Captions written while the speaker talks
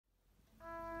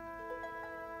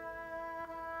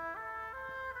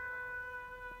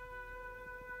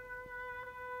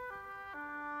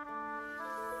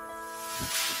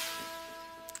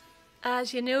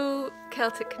As you know,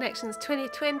 Celtic Connections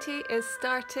 2020 is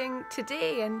starting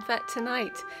today, in fact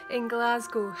tonight, in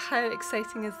Glasgow. How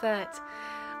exciting is that?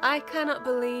 I cannot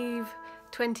believe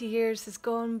 20 years has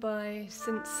gone by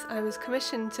since I was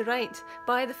commissioned to write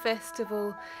by the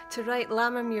festival, to write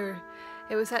Lammermuir.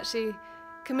 It was actually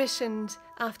commissioned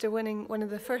after winning one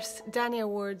of the first Danny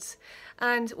Awards,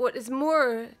 and what is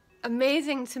more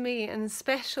amazing to me and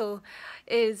special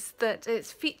is that it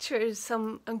features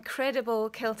some incredible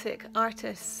Celtic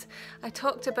artists. I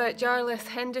talked about Jarlath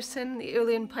Henderson, the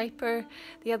Uilleann Piper,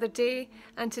 the other day,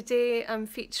 and today I'm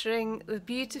featuring the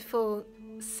beautiful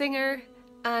singer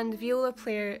and viola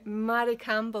player Mairi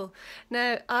Campbell.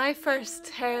 Now, I first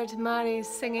heard Mairi's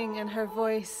singing and her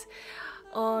voice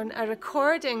on a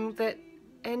recording that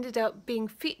ended up being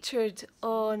featured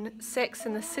on Sex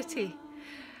and the City.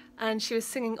 And she was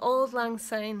singing Auld Lang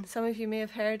Syne, some of you may have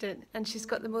heard it, and she's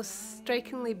got the most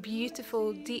strikingly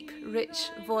beautiful, deep, rich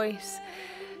voice.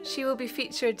 She will be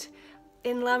featured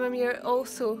in Lammermuir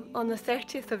also on the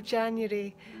 30th of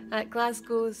January at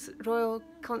Glasgow's Royal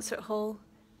Concert Hall,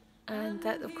 and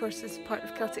that of course is part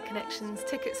of Celtic Connections.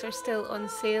 Tickets are still on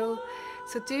sale,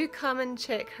 so do come and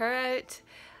check her out.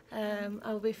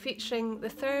 I'll be featuring the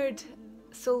third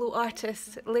solo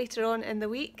artist later on in the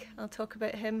week. I'll talk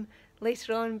about him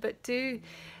later on, but do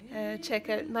check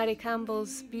out Mairi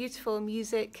Campbell's beautiful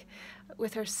music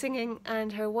with her singing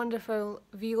and her wonderful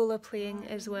viola playing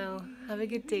as well. Have a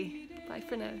good day. Bye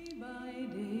for now.